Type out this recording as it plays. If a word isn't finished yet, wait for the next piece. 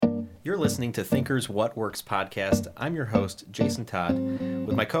You're listening to Thinkers What Works podcast. I'm your host, Jason Todd,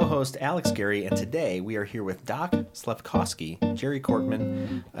 with my co-host, Alex Gary, and today we are here with Doc Slepkowski, Jerry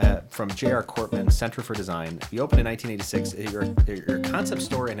Kortman from J.R. Kortman Center for Design. You opened in 1986. Your concept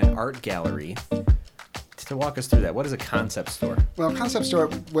store and an art gallery. To walk us through that, what is a concept store? Well, concept store,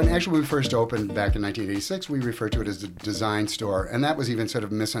 when we first opened back in 1986, we referred to it as a design store, and that was even sort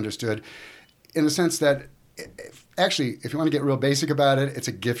of misunderstood in the sense that actually, if you want to get real basic about it, it's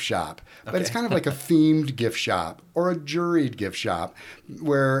a gift shop. But it's kind of like a themed gift shop or a juried gift shop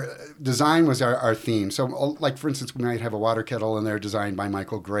where design was our theme. So, like, for instance, we might have a water kettle in there designed by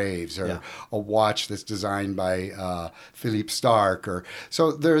Michael Graves or a watch that's designed by Philippe Starck.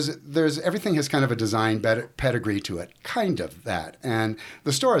 So there's everything has kind of a design pedigree to it, kind of that. And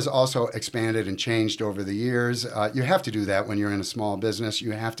the store has also expanded and changed over the years. You have to do that when you're in a small business.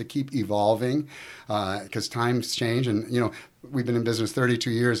 You have to keep evolving because times change. And, we've been in business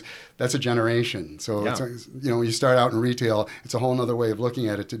 32 years. That's a generation. So, when you start out in retail, it's a whole other way of looking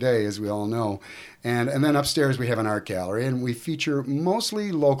at it today, as we all know. And then upstairs, we have an art gallery. And we feature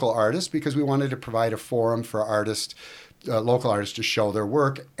mostly local artists because we wanted to provide a forum for local artists to show their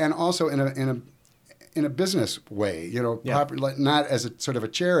work. And also in a business way, not as a sort of a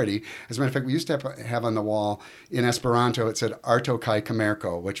charity. As a matter of fact, we used to have on the wall in Esperanto, it said Arto Kai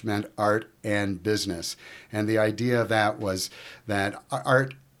Komerko, which meant art and business. And the idea of that was that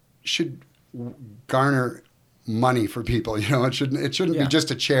art should garner money for people. It shouldn't be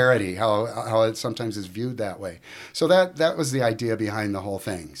just a charity, how it sometimes is viewed that way. So that was the idea behind the whole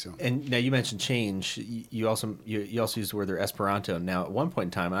thing. So, and now you mentioned change. You also used the word there, Esperanto. Now, at one point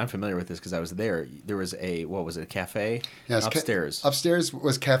in time, I'm familiar with this because I was there. There was a cafe upstairs. Upstairs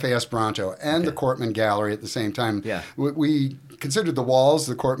was Cafe Esperanto and the Kortman Gallery at the same time. Yeah, we considered the walls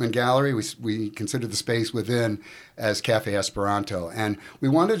the Kortman Gallery. We considered the space within as Cafe Esperanto, and we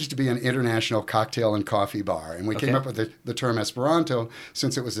wanted it to be an international cocktail and coffee bar. And we came up with the term Esperanto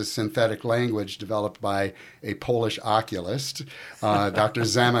since it was a synthetic language developed by a Polish oculist, Dr.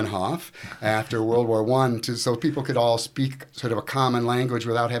 Zamenhof, after World War I, so people could all speak sort of a common language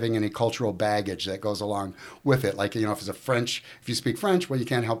without having any cultural baggage that goes along with it. Like, if you speak French, well, you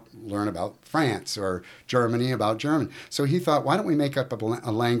can't help learn about France, or Germany about German. So he thought, why don't we make up a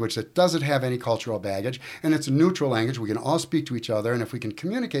language that doesn't have any cultural baggage, and it's a neutral language. We can all speak to each other, and if we can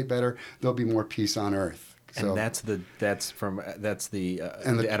communicate better, there'll be more peace on earth. So, and that's the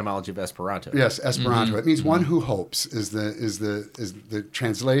etymology of Esperanto. Yes, Esperanto. Mm-hmm. It means one who hopes is the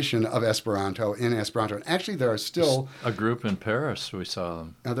translation of Esperanto in Esperanto. And actually, there are still a group in Paris. We saw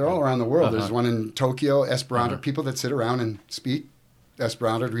them. Now, they're all around the world. There's one in Tokyo, Esperanto. People that sit around and speak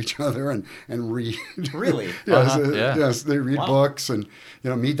Esperanto to each other and read. Really? Yes, they read books, and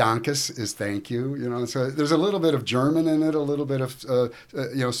mi dankas is thank you. So there's a little bit of German in it, a little bit of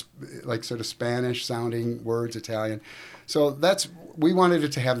like sort of Spanish sounding words, Italian. So we wanted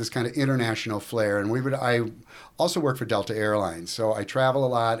it to have this kind of international flair, and I also work for Delta Airlines, so I travel a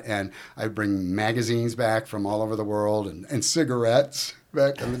lot, and I bring magazines back from all over the world and cigarettes.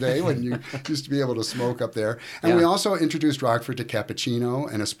 Back in the day when you used to be able to smoke up there. And we also introduced Rockford to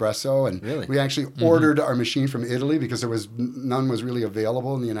cappuccino and espresso. And we actually ordered our machine from Italy because none was really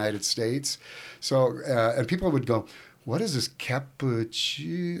available in the United States. So, and people would go, what is this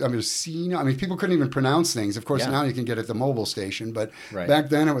cappuccino? I mean, people couldn't even pronounce things. Of course, now you can get it at the mobile station. But back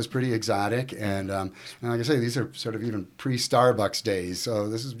then it was pretty exotic. And like I say, these are sort of even pre-Starbucks days. So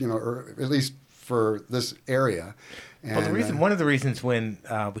this is, at least for this area. And, one of the reasons when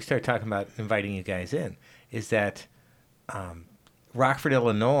we started talking about inviting you guys in is that Rockford,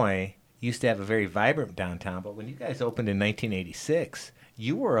 Illinois used to have a very vibrant downtown, but when you guys opened in 1986,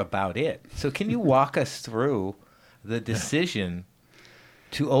 you were about it. So can you walk us through the decision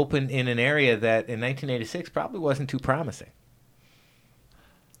to open in an area that in 1986 probably wasn't too promising?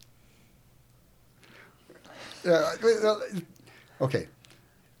 Okay.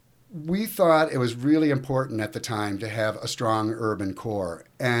 We thought it was really important at the time to have a strong urban core.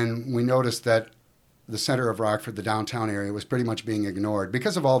 And we noticed that the center of Rockford, the downtown area, was pretty much being ignored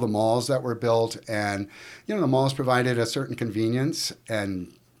because of all the malls that were built. And, the malls provided a certain convenience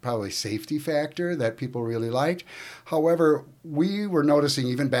and probably safety factor that people really liked. However, we were noticing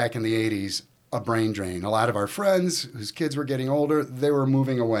even back in the 80s, a brain drain. A lot of our friends whose kids were getting older, they were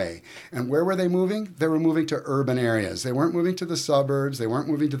moving away. And where were they moving? They were moving to urban areas. They weren't moving to the suburbs. They weren't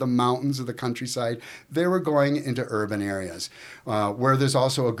moving to the mountains or the countryside. They were going into urban areas where there's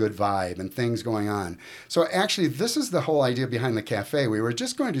also a good vibe and things going on. So actually, this is the whole idea behind the cafe. We were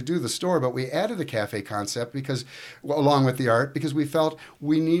just going to do the store, but we added the cafe concept because, along with the art, because we felt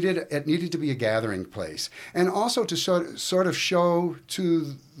it needed to be a gathering place. And also to sort of show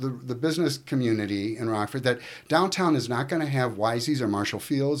to the business community in Rockford that downtown is not going to have Wisey's or Marshall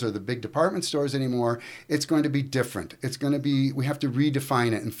Field's or the big department stores anymore. It's going to be different. It's going to be, we have to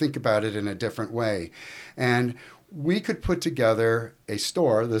redefine it and think about it in a different way. And we could put together a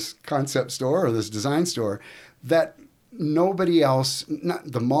store, this concept store or this design store, that nobody else,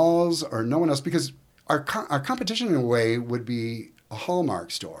 not the malls or no one else, because our competition in a way would be a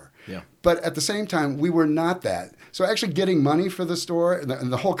Hallmark store. Yeah. But at the same time, we were not that. So actually getting money for the store,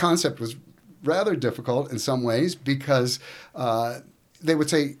 and the whole concept was rather difficult in some ways because they would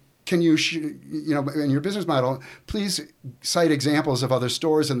say, can you, in your business model, please cite examples of other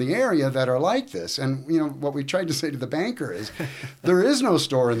stores in the area that are like this. And, what we tried to say to the banker is, there is no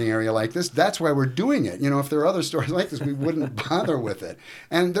store in the area like this. That's why we're doing it. If there are other stores like this, we wouldn't bother with it.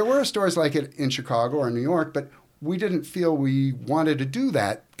 And there were stores like it in Chicago or New York, but we didn't feel we wanted to do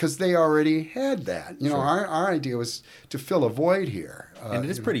that because they already had that. Sure. Our idea was to fill a void here. And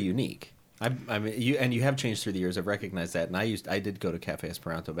it is pretty unique. I mean, you have changed through the years. I've recognized that, and I did go to Cafe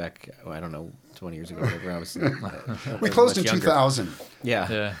Esperanto back, 20 years ago. Whatever. I was. We closed in 2000.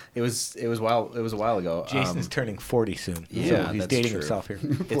 Yeah. It was a while ago. Jason's turning 40 soon. Yeah, so he's that's dating true. himself here.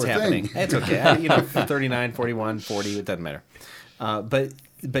 It's happening. It's okay. 39, 41, 40. It doesn't matter.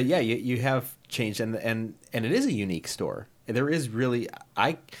 But yeah, you have changed, and it is a unique store. There is really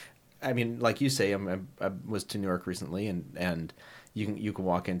I mean, like you say, I was to New York recently, and you can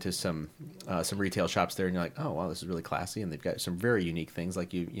walk into some retail shops there, and you're like, oh wow, this is really classy, and they've got some very unique things,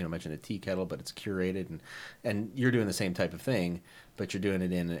 like you mentioned a tea kettle, but it's curated, and you're doing the same type of thing, but you're doing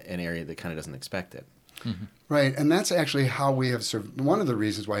it in an area that kind of doesn't expect it. Mm-hmm. Right, and that's actually how we have one of the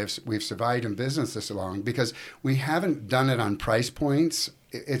reasons why we've survived in business this long, because we haven't done it on price points.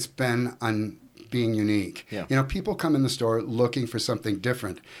 It's been on being unique. Yeah. People come in the store looking for something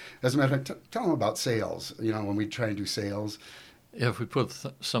different. As a matter of fact, tell them about sales. When we try and do sales. If we put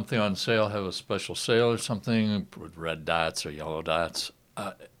something on sale, have a special sale or something with red dots or yellow dots,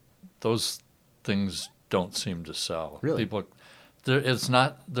 those things don't seem to sell. Really? People,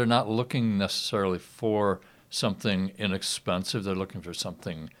 they're not looking necessarily for something inexpensive. They're looking for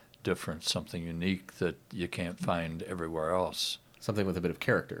something different, something unique that you can't find everywhere else. Something with a bit of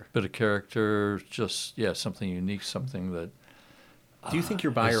character. Something unique, something that. Do you think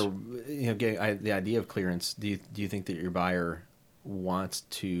your buyer, getting the idea of clearance? Do you think that your buyer wants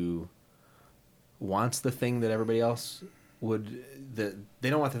the thing that everybody else would? They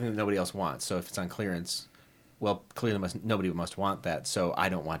don't want the thing that nobody else wants. So if it's on clearance, well, clearly nobody must want that. So I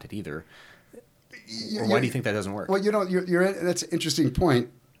don't want it either. Or why do you think that doesn't work? Well, that's an interesting point.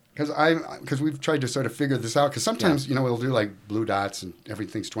 Because we've tried to sort of figure this out. Because sometimes, we'll do like blue dots and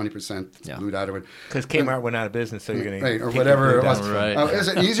everything's 20% blue dot. Because Kmart went out of business, so you're going to right, or whatever it was. Right. It's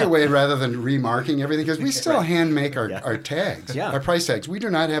an easier way rather than remarking everything. Because we still hand make our tags, our price tags. We do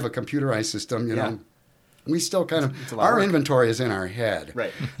not have a computerized system, We still kind of, our inventory is in our head.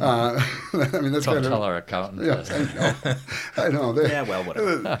 Right. I mean, that's Don't tell our accountant. Yeah, I know.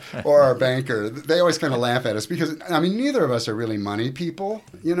 Whatever. Or our banker. They always kind of laugh at us because, neither of us are really money people,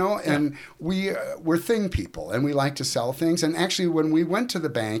 and we're thing people, and we like to sell things. And actually, when we went to the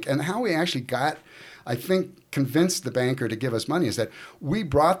bank, and how we actually convinced the banker to give us money is that we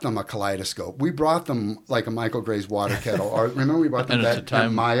brought them a kaleidoscope. We brought them like a Michael Gray's water kettle. Or remember we brought them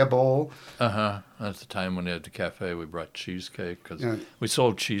that Maya bowl? At the time when they had the cafe, we brought cheesecake because we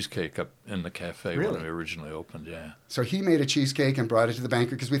sold cheesecake up in the cafe when we originally opened, So he made a cheesecake and brought it to the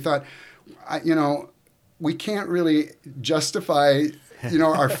banker because we thought, we can't really justify,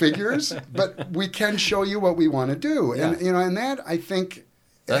 our figures, but we can show you what we want to do. Yeah. And that, I think,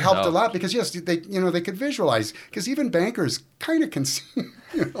 it helped a lot because they could visualize because even bankers kind of can see,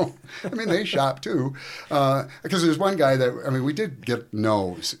 they shop too. Because there's one guy that, we did get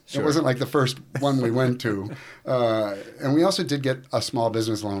no's. Sure. It wasn't like the first one we went to. And we also did get a small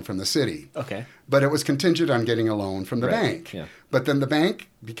business loan from the city. Okay. But it was contingent on getting a loan from the bank. Yeah. But then the bank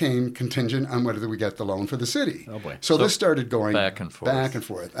became contingent on whether we get the loan for the city. Oh, boy. So this started going back and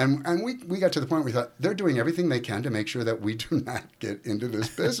forth. And we got to the point where we thought, they're doing everything they can to make sure that we do not get into this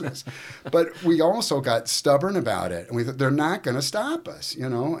business. But we also got stubborn about it. And we thought, they're not going to stop us,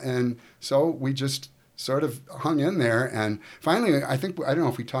 And so we just sort of hung in there. And finally, I don't know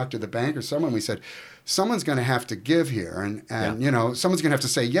if we talked to the bank or someone, we said, someone's going to have to give here. And you know, someone's going to have to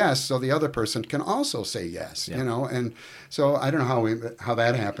say yes so the other person can also say yes, you know. And so I don't know how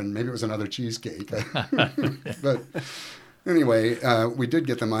that happened. Maybe it was another cheesecake. But anyway, we did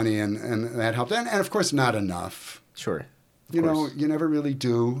get the money, and that helped. And of course, not enough. Sure. You know, you never really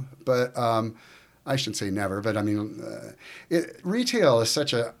do. But I shouldn't say never, but I mean, retail is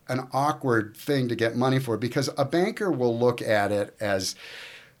such an awkward thing to get money for, because a banker will look at it as,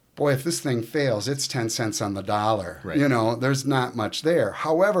 boy, if this thing fails, it's 10 cents on the dollar. Right. You know, there's not much there.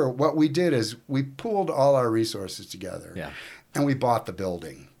 However, what we did is we pooled all our resources together, and we bought the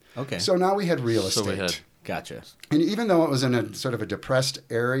building. Okay. So now we had real estate. So we had, gotcha. And even though it was in a sort of a depressed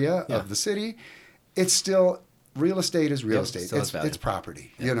area of the city, it's still, real estate is real estate. It's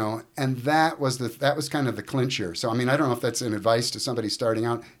property, you know. And that was kind of the clincher. So I mean, I don't know if that's an advice to somebody starting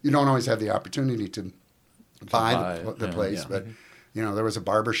out. You don't always have the opportunity to buy the place, but you know, there was a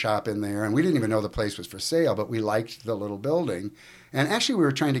barber shop in there, and we didn't even know the place was for sale, but we liked the little building. And actually, we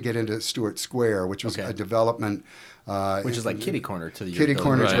were trying to get into Stewart Square, which was a development. Which is like kitty corner to the kitty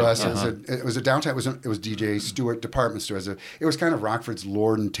corner to us. Uh-huh. It was a downtown. It was DJ Stewart department store. It was kind of Rockford's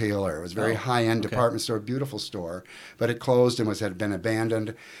Lord and Taylor. It was a very high end department store, beautiful store, but it closed and had been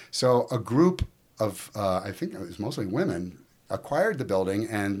abandoned. So a group of I think it was mostly women acquired the building,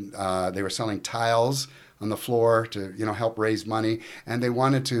 and they were selling tiles on the floor to help raise money, and they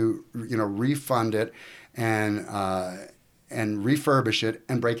wanted to refund it and refurbish it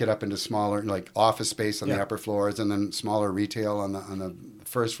and break it up into smaller, like office space on the upper floors, and then smaller retail on the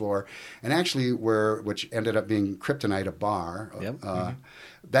first floor. And actually, which ended up being Kryptonite, a bar.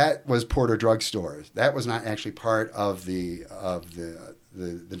 That was Porter Drug Stores. That was not actually part of the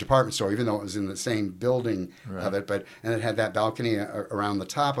department store, even though it was in the same building of it. And it had that balcony around the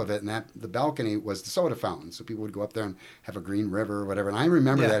top of it, and the balcony was the soda fountain. So people would go up there and have a Green River or whatever. And I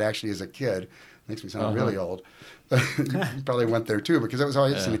remember that actually as a kid. Makes me sound really old. You probably went there too, because it was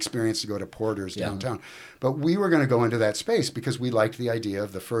always an experience to go to Porter's downtown. But we were going to go into that space because we liked the idea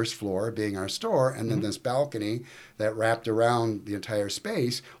of the first floor being our store, and then this balcony that wrapped around the entire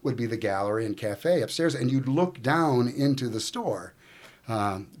space would be the gallery and cafe upstairs, and you'd look down into the store.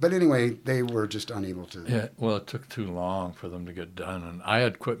 But anyway, they were just unable to. Yeah, well, it took too long for them to get done, and I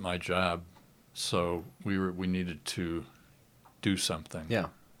had quit my job, so we needed to do something. Yeah.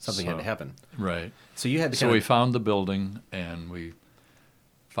 Something had to happen. Right. So you had to. So we found the building, and we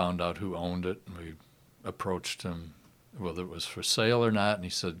found out who owned it, and we approached him whether it was for sale or not, and he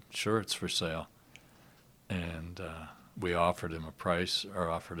said, "Sure, it's for sale." And we offered him a price,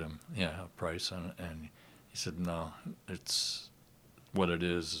 and he said, "No, it's what it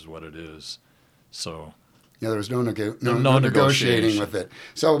is what it is." So. Yeah, there was no negotiating with it.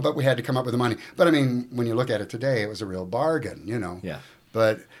 So, but we had to come up with the money. But I mean, when you look at it today, it was a real bargain, Yeah.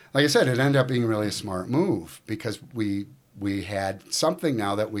 But like I said, it ended up being really a smart move because we had something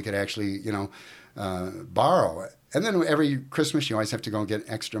now that we could actually, borrow. And then every Christmas, you always have to go and get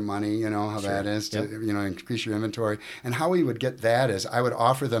extra money, how that is to, increase your inventory. And how we would get that is I would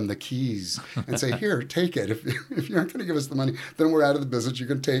offer them the keys and say, here, take it. If you aren't going to give us the money, then we're out of the business. You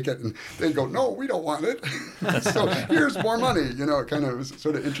can take it. And they'd go, no, we don't want it. So here's more money. It kind of was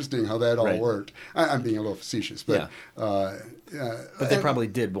sort of interesting how that all worked. I'm being a little facetious, but. But they probably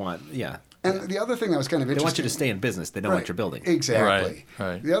did want, And the other thing that was kind of interesting... They want you to stay in business. They don't want your building. Exactly.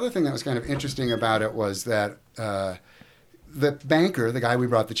 Right. The other thing that was kind of interesting about it was that the banker, the guy we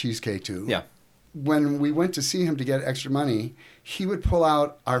brought the cheesecake to, when we went to see him to get extra money, he would pull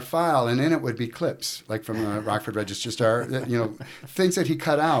out our file, and in it would be clips, like from the Rockford Register Star, things that he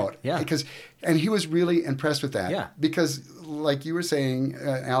cut out. Yeah. And he was really impressed with that. Yeah. Because, like you were saying,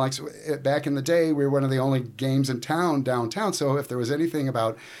 Alex, back in the day, we were one of the only games in town, downtown. So if there was anything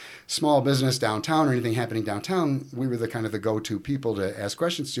about small business downtown or anything happening downtown, we were the kind of the go-to people to ask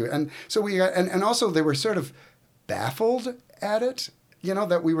questions to. And so we got, and also they were sort of baffled at it,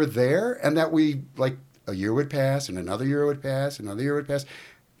 that we were there and that we, like, a year would pass and another year would pass, another year would pass.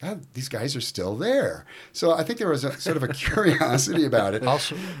 God, these guys are still there. So I think there was a sort of a curiosity about it.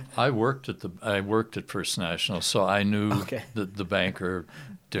 Also, I worked at First National, so I knew the banker,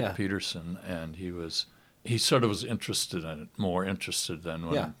 Dick Peterson, and he sort of was interested in it, more interested than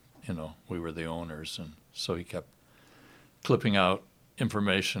when we were the owners, and so he kept clipping out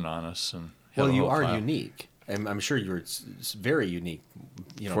information on us. And you are unique. I'm sure you were very unique,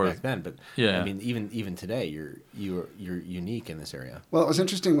 back then. But I mean, even today, you're unique in this area. Well, it was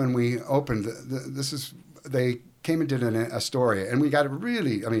interesting when we opened. This is they came and did a story, and we got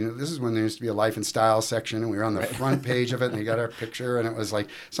this is when there used to be a life and style section, and we were on the front page of it, and they got our picture, and it was like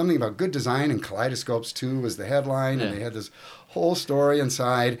something about good design, and Kaleidoscopes too was the headline, and they had this whole story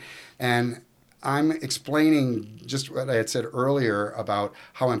inside, and I'm explaining just what I had said earlier about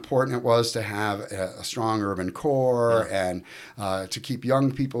how important it was to have a strong urban core and to keep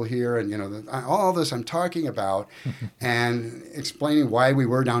young people here. And, all this I'm talking about and explaining why we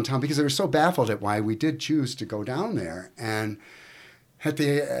were downtown, because they were so baffled at why we did choose to go down there. And at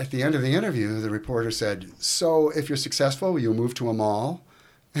the end of the interview, the reporter said, "So if you're successful, will you move to a mall?"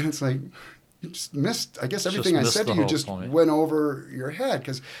 And it's like, you just missed, I guess everything I said to you just went over your head,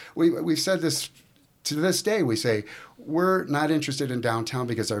 because we've said this to this day. We say, we're not interested in downtown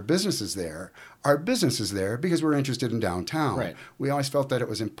because our business is there. Our business is there because we're interested in downtown. Right. We always felt that it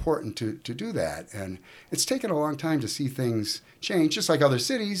was important to do that. And it's taken a long time to see things change, just like other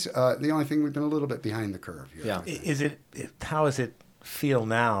cities. The only thing, we've been a little bit behind the curve here. Yeah. How does it feel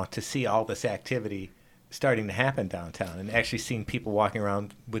now to see all this activity starting to happen downtown, and actually seeing people walking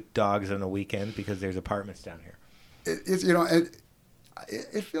around with dogs on the weekend because there's apartments down here?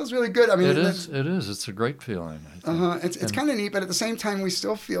 It feels really good. I mean, it is. It's a great feeling. It's kind of neat, but at the same time, we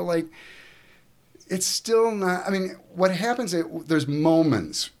still feel like it's still not. I mean, what happens? There's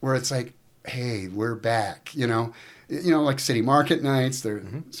moments where it's like, hey, we're back. Like city market nights. There are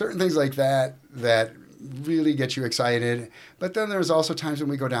certain things like that really get you excited. But then there's also times when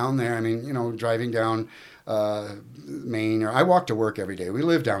we go down there. I mean, driving down Maine, or I walk to work every day. We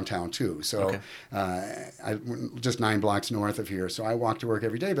live downtown too, so just 9 blocks north of here. So I walk to work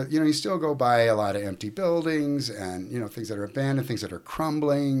every day. But you still go by a lot of empty buildings and things that are abandoned, things that are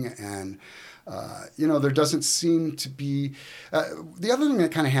crumbling, and there doesn't seem to be. The other thing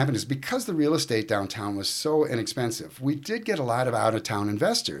that kind of happened is because the real estate downtown was so inexpensive, we did get a lot of out-of-town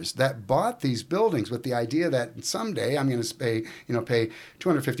investors that bought these buildings with the idea that someday I'm going to pay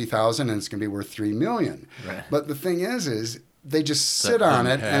 $250,000 and it's going to be worth $3 million. Right. But the thing is they just sit on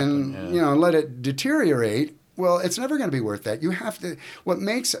it and let it deteriorate. Well, it's never going to be worth that. You have to. What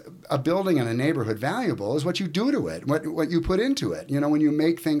makes a building in a neighborhood valuable is what you do to it, what you put into it. When you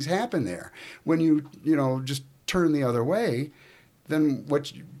make things happen there. When you just turn the other way, then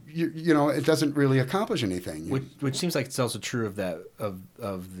what it doesn't really accomplish anything. Which seems like it's also true of that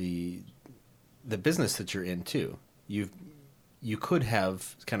of the business that you're in too. You could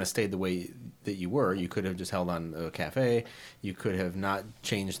have kind of stayed the way that you were. You could have just held on a cafe. You could have not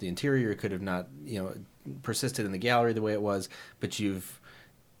changed the interior. You could have not persisted in the gallery the way it was. But you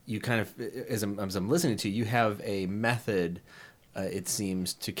kind of, as I'm listening to you, have a method, it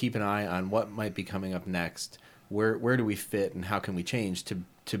seems, to keep an eye on what might be coming up next. Where do we fit, and how can we change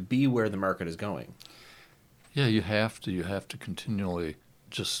to be where the market is going? Yeah, you have to continually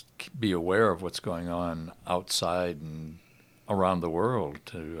just be aware of what's going on outside and around the world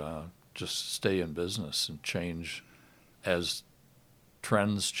to just stay in business and change as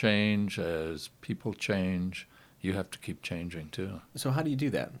trends change, as people change. You have to keep changing too. So how do you do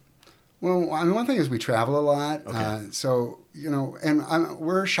that? Well, I mean, one thing is we travel a lot. Okay. And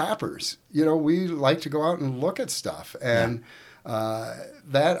we're shoppers. We like to go out and look at stuff. And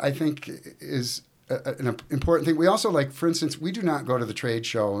that, I think, is an important thing. We also, for instance, we do not go to the trade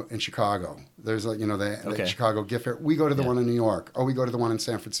show in Chicago. There's the Chicago Gift Fair. We go to the one in New York, or we go to the one in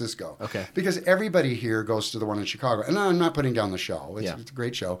San Francisco. Okay. Because everybody here goes to the one in Chicago. And I'm not putting down the show. It's a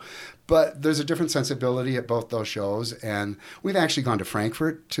great show. But there's a different sensibility at both those shows. And we've actually gone to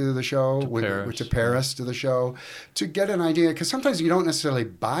Frankfurt to the show, to Paris to the show, to get an idea. Because sometimes you don't necessarily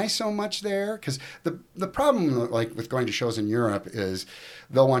buy so much there. Because the problem, with going to shows in Europe is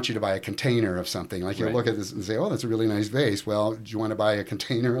they'll want you to buy a container of something. You look at this and say, oh, that's a really nice vase. Well, do you want to buy a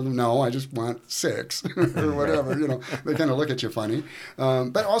container? No, I just want 6 or whatever. They kind of look at you funny.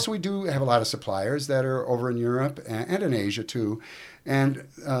 But also we do have a lot of suppliers that are over in Europe and in Asia too. And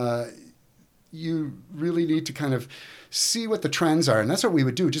you really need to kind of see what the trends are. And that's what we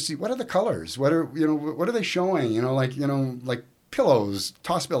would do. Just see, what are the colors? What are they showing? Like pillows,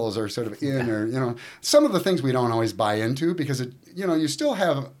 toss pillows are sort of in, or, some of the things we don't always buy into because you still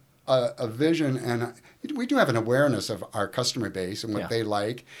have a vision, and we do have an awareness of our customer base and what they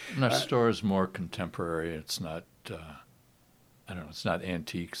like. And our store is more contemporary. It's not, it's not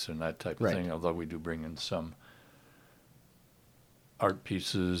antiques and that type of thing, although we do bring in some art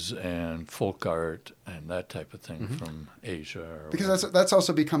pieces and folk art and that type of thing from Asia. Because that's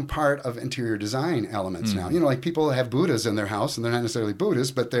also become part of interior design elements now. You know, like people have Buddhas in their house, and they're not necessarily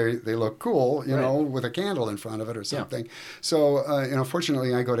Buddhists, but they look cool, you know, with a candle in front of it or something. Yeah. So, you know,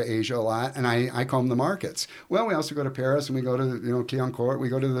 fortunately, I go to Asia a lot, and I comb the markets. Well, we also go to Paris, and we go to, you know, Clignancourt. We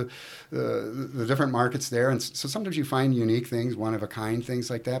go to the different markets there, and so sometimes you find unique things, one-of-a-kind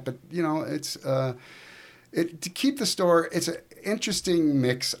things like that. But, you know, it's to keep the store, it's an interesting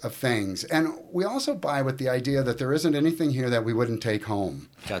mix of things. And we also buy with the idea that there isn't anything here that we wouldn't take home.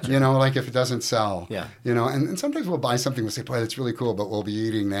 Gotcha. You know, like if it doesn't sell. Yeah. You know, and sometimes we'll buy something, we'll say, boy, that's really cool, but we'll be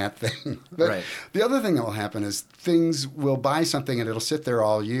eating that thing. But right. The other thing that will happen is we'll buy something and it'll sit there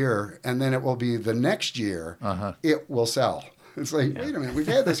all year, and then it will be the next year it will sell. It's like, wait a minute, we've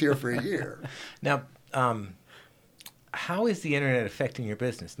had this here for a year. Now, how is the internet affecting your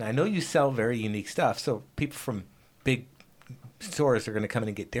business? Now, I know you sell very unique stuff, so people from big stores are going to come in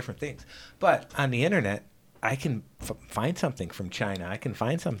and get different things. But on the internet, I can find something from China. I can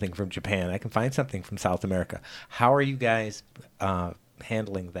find something from Japan. I can find something from South America. How are you guys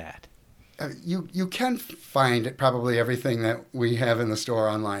handling that? You can find probably everything that we have in the store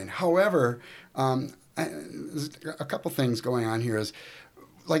online. However, there's a couple things going on here is,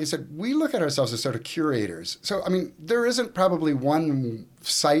 like I said, we look at ourselves as sort of curators. So, I mean, there isn't probably one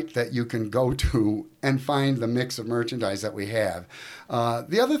site that you can go to and find the mix of merchandise that we have.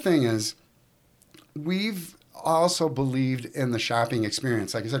 The other thing is, we've also believed in the shopping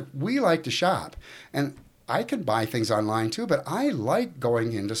experience. Like I said, we like to shop. And I can buy things online too, but I like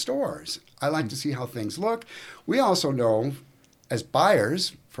going into stores. I like to see how things look. We also know, as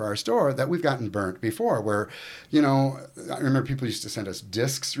buyers for our store, that we've gotten burnt before, where, you know, I remember people used to send us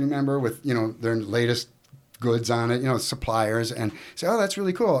discs, remember, with, you know, their latest goods on it, you know, suppliers, and say, oh, that's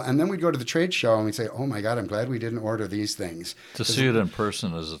really cool. And then we'd go to the trade show and we'd say, oh my God, I'm glad we didn't order these things. To see it in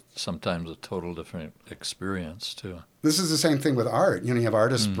person is sometimes a total different experience too. This is the same thing with art. You know, you have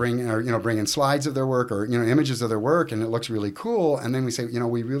artists bring in slides of their work or, you know, images of their work, and it looks really cool. And then we say, you know,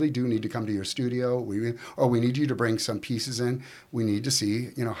 we really do need to come to your studio. We need you to bring some pieces in. We need to see,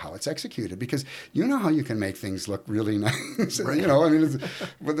 you know, how it's executed, because you know how you can make things look really nice. Right. You know, I mean,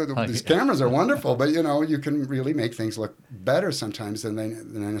 these cameras are wonderful, but, you know, you can really make things look better sometimes than they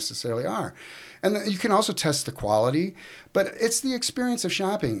necessarily are. And you can also test the quality, but it's the experience of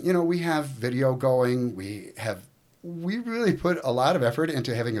shopping. You know, we have video going. We really put a lot of effort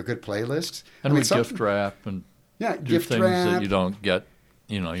into having a good playlist. And we gift wrap and do things that you don't get,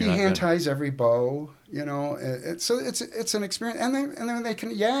 you know. He hand ties every bow, you know. So it's an experience. And then they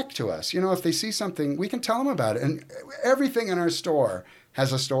can yak to us. You know, if they see something, we can tell them about it. And everything in our store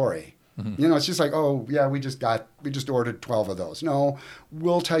has a story. Mm-hmm. You know, it's just like, oh, yeah, we just ordered 12 of those. No,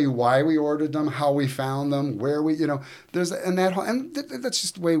 we'll tell you why we ordered them, how we found them, where we, you know, that's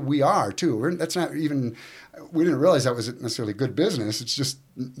just the way we are too. We didn't realize that was necessarily good business. It's just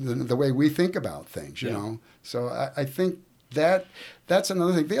the way we think about things, you know. So I think that's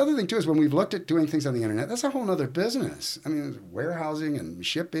another thing. The other thing too is when we've looked at doing things on the internet, that's a whole other business. I mean, warehousing and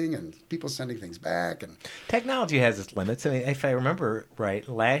shipping and people sending things back, and technology has its limits. I mean, if I remember right,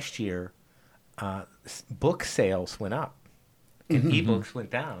 last year, book sales went up and ebooks went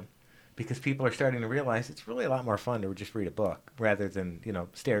down, because people are starting to realize it's really a lot more fun to just read a book rather than, you know,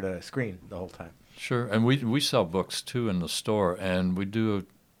 stare at a screen the whole time. Sure, and we sell books too in the store, and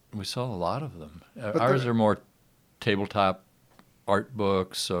we sell a lot of them. Ours are more tabletop art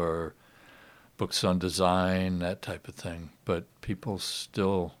books or books on design, that type of thing. But people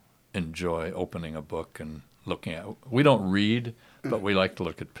still enjoy opening a book and looking at it. We don't read, but we like to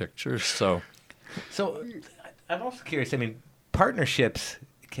look at pictures. So I'm also curious. I mean, partnerships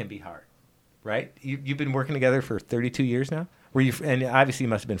can be hard, right? You've been working together for 32 years now? And obviously you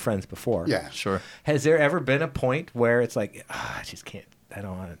must have been friends before. Yeah, sure. Has there ever been a point where it's like, I just can't, I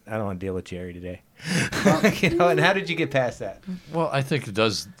don't want to deal with Jerry today? You know, and how did you get past that? Well, I think it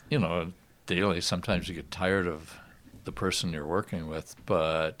does, you know, daily. Sometimes you get tired of the person you're working with,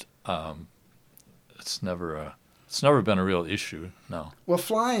 but it's never been a real issue, no. Well,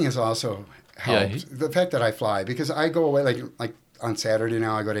 flying has also helped. The fact that I fly, because I go away like on Saturday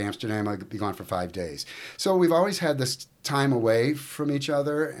now, I go to Amsterdam. I'll be gone for 5 days. So we've always had this time away from each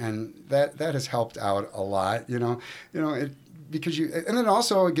other, and that has helped out a lot. You know, and then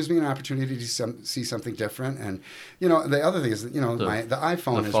also it gives me an opportunity to see something different. And you know, the other thing is that, you know, the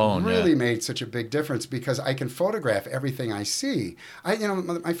iPhone has really made such a big difference, because I can photograph everything I see. I've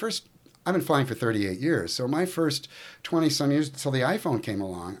been flying for 38 years, so my first 20-some years until the iPhone came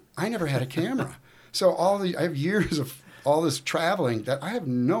along, I never had a camera. So I have years of all this traveling that I have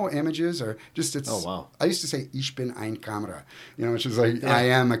no images or just it's. Oh wow! I used to say "Ich bin ein Kamera," which is like I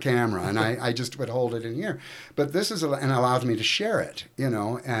am a camera, and I just would hold it in here. But this is and allows me to share it,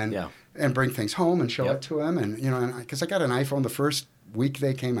 and bring things home and show it to them, and because I got an iPhone the first week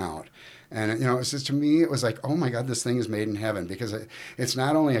they came out. And, it's just, to me, it was like, oh, my God, this thing is made in heaven because it's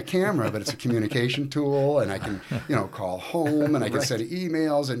not only a camera, but it's a communication tool, and I can, call home, and I can send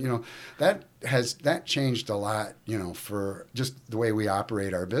emails, and, that changed a lot, for just the way we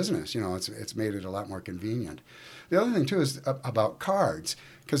operate our business. It's made it a lot more convenient. The other thing, too, is about cards,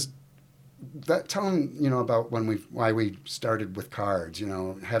 because tell them, about why we started with cards,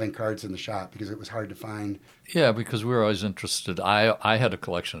 having cards in the shop because it was hard to find. Yeah, because we were always interested. I had a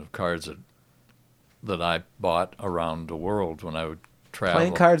collection of cards that I bought around the world when I would travel.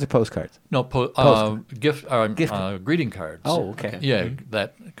 Playing cards or postcards? No, gift greeting cards. Oh, okay. Yeah,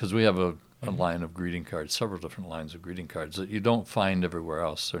 because we have a line of greeting cards, several different lines of greeting cards that you don't find everywhere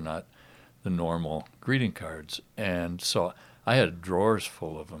else. They're not the normal greeting cards. And so I had drawers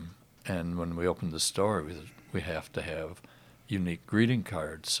full of them. And when we opened the store, we have to have unique greeting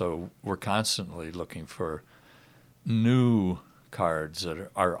cards. So we're constantly looking for new cards that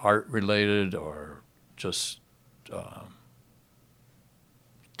are art related or just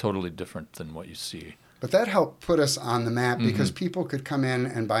totally different than what you see. But that helped put us on the map because people could come in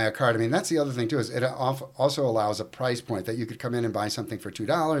and buy a card. I mean, that's the other thing, too, is it also allows a price point that you could come in and buy something for $2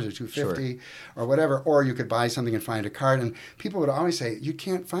 or $2.50 or whatever, or you could buy something and find a card. And people would always say, you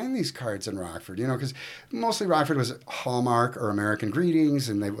can't find these cards in Rockford, because mostly Rockford was Hallmark or American Greetings,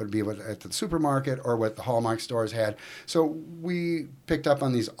 and they would be at the supermarket or what the Hallmark stores had. So we picked up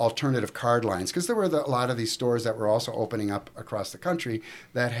on these alternative card lines because there were a lot of these stores that were also opening up across the country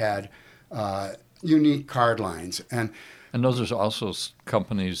that had unique card lines. And those are also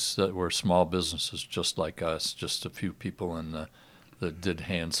companies that were small businesses just like us, just a few people that did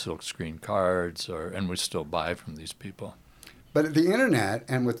hand silkscreen cards, and we still buy from these people. But the internet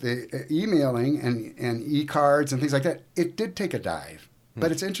and with the emailing and e-cards and things like that, it did take a dive.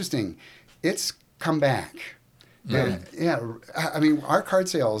 But it's interesting. It's come back. And, I mean, our card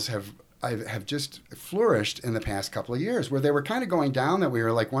sales have just flourished in the past couple of years, where they were kind of going down, that we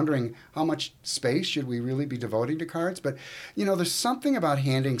were like wondering how much space should we really be devoting to cards. But, there's something about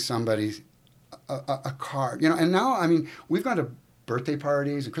handing somebody a card, and now, I mean, we've gone to birthday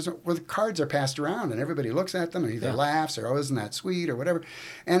parties and Christmas where the cards are passed around and everybody looks at them and either laughs or, oh, isn't that sweet or whatever.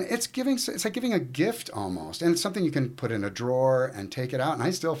 And it's like giving a gift almost. And it's something you can put in a drawer and take it out. And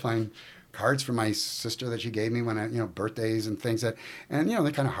I still find cards from my sister that she gave me when birthdays and things they're kind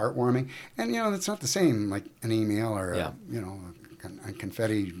of heartwarming. And, it's not the same like an email or, a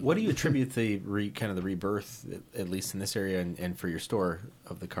confetti. What do you attribute the rebirth, at least in this area and for your store,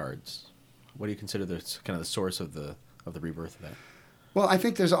 of the cards? What do you consider the source of the rebirth of that? Well, I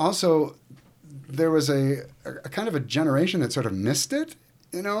think there was a kind of a generation that sort of missed it,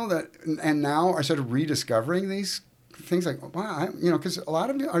 and now are sort of rediscovering these things like, wow, because a lot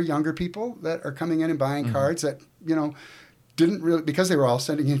of them are younger people that are coming in and buying cards that, didn't really, because they were all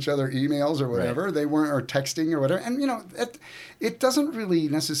sending each other emails or whatever, they weren't, or texting or whatever. And, it doesn't really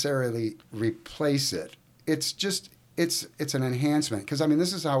necessarily replace it. It's just, it's an enhancement. Because, I mean,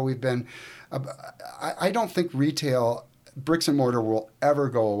 this is how we've been, I don't think retail, bricks and mortar will ever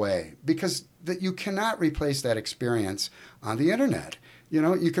go away because that you cannot replace that experience on the internet.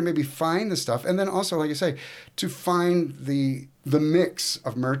 You can maybe find the stuff, and then also, like I say, to find the mix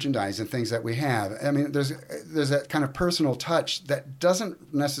of merchandise and things that we have. I mean, there's that kind of personal touch that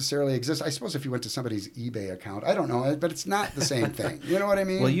doesn't necessarily exist. I suppose if you went to somebody's eBay account, I don't know, but it's not the same thing. You know what I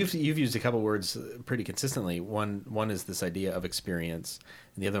mean? Well, you've used a couple words pretty consistently. One is this idea of experience,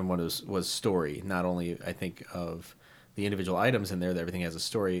 and the other one was story. Not only, I think, of the individual items in there, that everything has a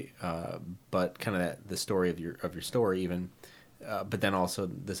story, but kind of the story of your store even. But then also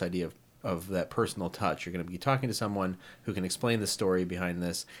this idea of that personal touch. You're going to be talking to someone who can explain the story behind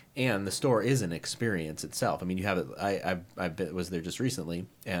this, and the store is an experience itself. I mean, you have it. I was there just recently,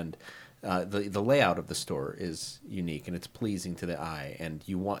 and the layout of the store is unique and it's pleasing to the eye, and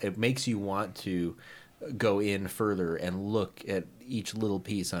it makes you want to go in further and look at each little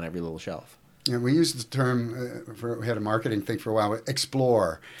piece on every little shelf. Yeah, we used the term we had a marketing thing for a while,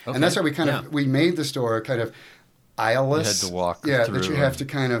 explore, and that's why we made the store kind of aisle-less. You had to walk through. That you have to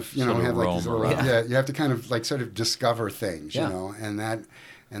kind of, have like these little, you have to kind of like sort of discover things, and that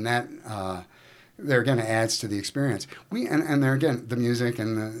there again adds to the experience. And there again, the music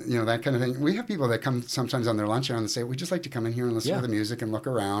and that kind of thing. We have people that come sometimes on their lunch hour and say, we just like to come in here and listen to the music and look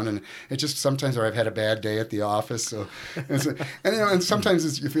around. And it just sometimes, or I've had a bad day at the office. So, and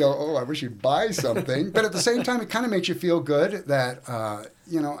sometimes you feel, I wish you'd buy something. But at the same time, it kind of makes you feel good that,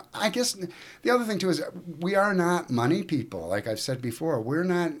 I guess the other thing too is we are not money people. Like I've said before, we're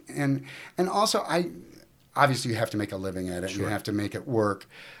not. And also obviously you have to make a living at it. Sure. You have to make it work.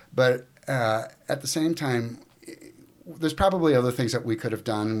 But at the same time, there's probably other things that we could have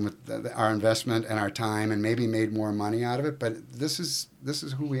done with our investment and our time, and maybe made more money out of it. But this is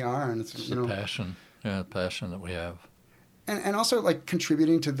who we are, and it's the passion, passion that we have, and also like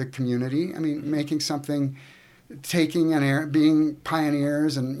contributing to the community. I mean, making something, being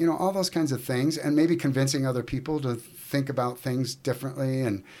pioneers, and all those kinds of things, and maybe convincing other people to think about things differently,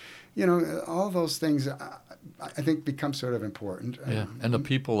 and all those things. I think become sort of important. Yeah, and the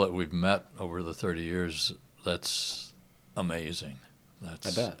people that we've met over the 30 years, that's amazing. I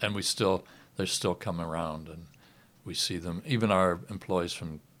bet. And they're still coming around, and we see them. Even our employees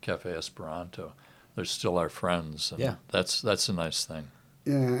from Cafe Esperanto, they're still our friends. And that's a nice thing.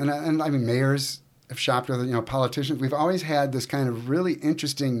 Yeah, and I mean, mayors have shopped with, politicians. We've always had this kind of really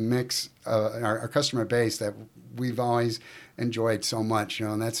interesting mix in our customer base that we've always enjoyed so much,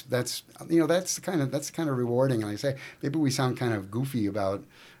 and that's kind of rewarding. Like I say, maybe we sound kind of goofy about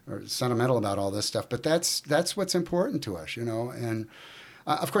or sentimental about all this stuff, but that's what's important to us, And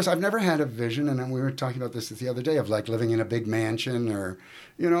of course, I've never had a vision, and we were talking about this the other day, of like living in a big mansion, or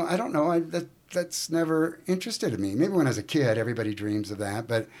I don't know. That's never interested in me. Maybe when I was a kid, everybody dreams of that,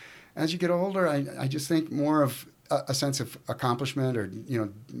 but as you get older, I just think more of a sense of accomplishment, or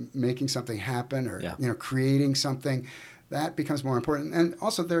making something happen, or creating something. That becomes more important. And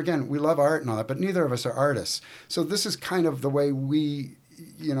also, there again, we love art and all that, but neither of us are artists. So this is kind of the way we,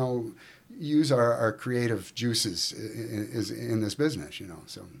 use our creative juices is in this business,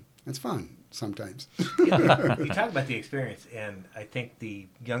 So it's fun sometimes. You talk about the experience, and I think the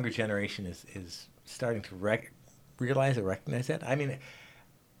younger generation is starting to realize or recognize that. I mean,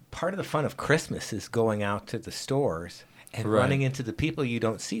 part of the fun of Christmas is going out to the stores and running into the people you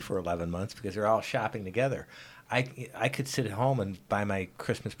don't see for 11 months because they're all shopping together. I could sit at home and buy my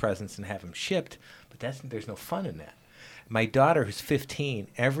Christmas presents and have them shipped, but there's no fun in that. My daughter, who's 15,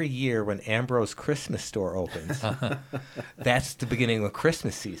 every year when Ambrose Christmas store opens, that's the beginning of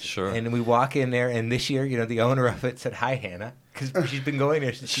Christmas season. Sure. And we walk in there, and this year, the owner of it said, "Hi, Hannah," because she's been going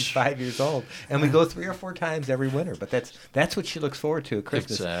there since she's 5 years old. And we go 3 or 4 times every winter. But that's what she looks forward to at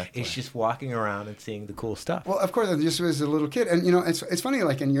Christmas. Exactly. It's just walking around and seeing the cool stuff. Well, of course, I just was a little kid. And, it's funny,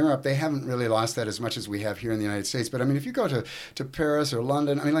 like in Europe, they haven't really lost that as much as we have here in the United States. But, I mean, if you go to Paris or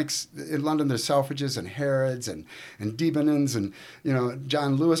London, I mean, like in London, there's Selfridges and Harrods and Debenhams and,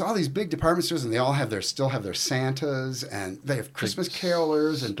 John Lewis, all these big department stores, and they all still have their Santas, and they have Christmas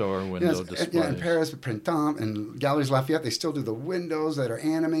carolers. And store window displays. In Paris, Printemps and Galeries Lafayette, they still do the windows that are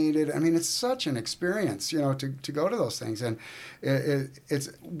animated. I mean, it's such an experience, to go to those things. And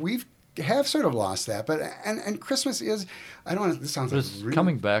we have sort of lost that. But and Christmas is, I don't want to, this sounds like it's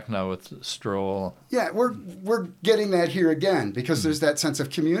coming back now with Stroll. Yeah, we're getting that here again, because there's that sense of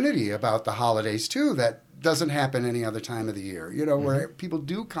community about the holidays too that doesn't happen any other time of the year, where people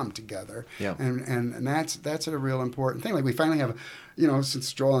do come together. Yeah. And that's a real important thing. Like we finally have, since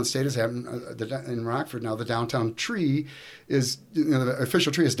Stroll and State has happened in Rockford now, the downtown tree is, the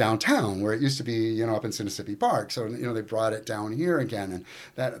official tree is downtown, where it used to be, up in Mississippi Park. So, they brought it down here again. And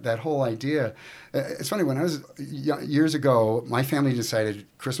that whole idea, it's funny, when I was years ago, my family decided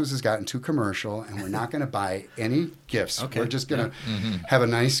Christmas has gotten too commercial and we're not going to buy any gifts. Okay. We're just going to have a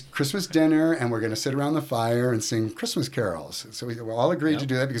nice Christmas dinner, and we're going to sit around the fire and sing Christmas carols. So we all agreed to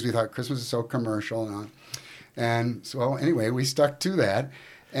do that because we thought Christmas is so commercial. And so anyway, we stuck to that.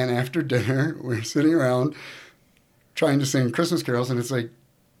 And after dinner, we're sitting around trying to sing Christmas carols, and it's like,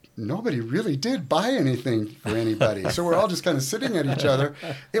 nobody really did buy anything for anybody. So we're all just kind of sitting at each other.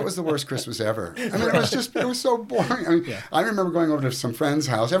 It was the worst Christmas ever. I mean, it was so boring. I mean, I remember going over to some friend's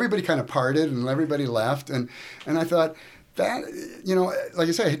house. Everybody kind of parted and everybody left. And I thought, that, like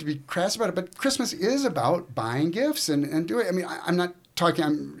I said, I hate to be crass about it, but Christmas is about buying gifts and doing. I mean, I'm not talking.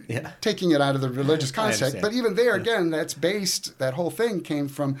 I'm taking it out of the religious concept, but even there, again, that's based. That whole thing came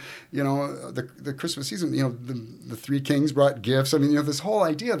from, the Christmas season. The 3 kings brought gifts. I mean, this whole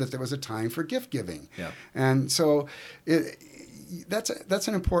idea that there was a time for gift giving, and so that's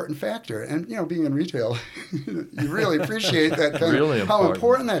an important factor. And being in retail, you really appreciate that kind of how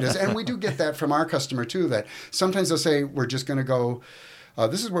important that is. And we do get that from our customer too. That sometimes they'll say, we're just going to go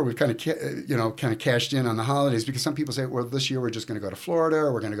this is where we've kind of cashed in on the holidays, because some people say, well, this year we're just going to go to Florida,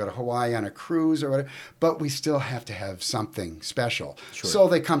 or we're going to go to Hawaii on a cruise or whatever, but we still have to have something special. Sure. So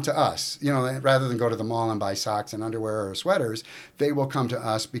they come to us, rather than go to the mall and buy socks and underwear or sweaters, they will come to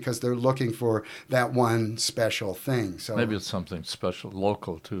us because they're looking for that one special thing. So maybe it's something special,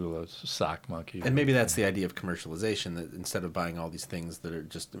 local too, a sock monkey. And maybe that's the idea of commercialization, that instead of buying all these things that are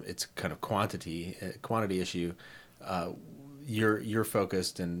just, it's kind of quantity issue, you're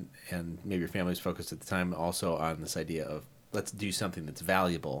focused, and maybe your family's focused at the time also on this idea of, let's do something that's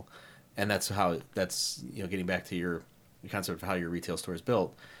valuable. And that's getting back to your concept of how your retail store is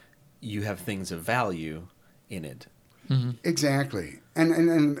built. You have things of value in it. Mm-hmm. Exactly.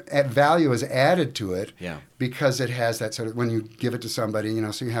 And value is added to it, because it has that sort of, when you give it to somebody,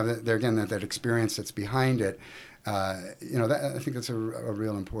 so you have that experience that's behind it. I think that's a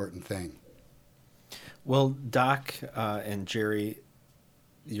real important thing. Well, Doc and Jerry,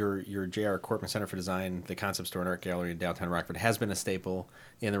 your J.R. Cortman Center for Design, the concept store and art gallery in downtown Rockford, has been a staple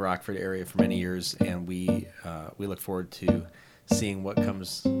in the Rockford area for many years, and we look forward to seeing what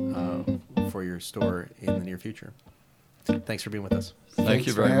comes for your store in the near future. Thanks for being with us. Thank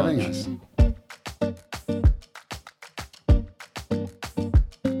you very much. Thanks for having us.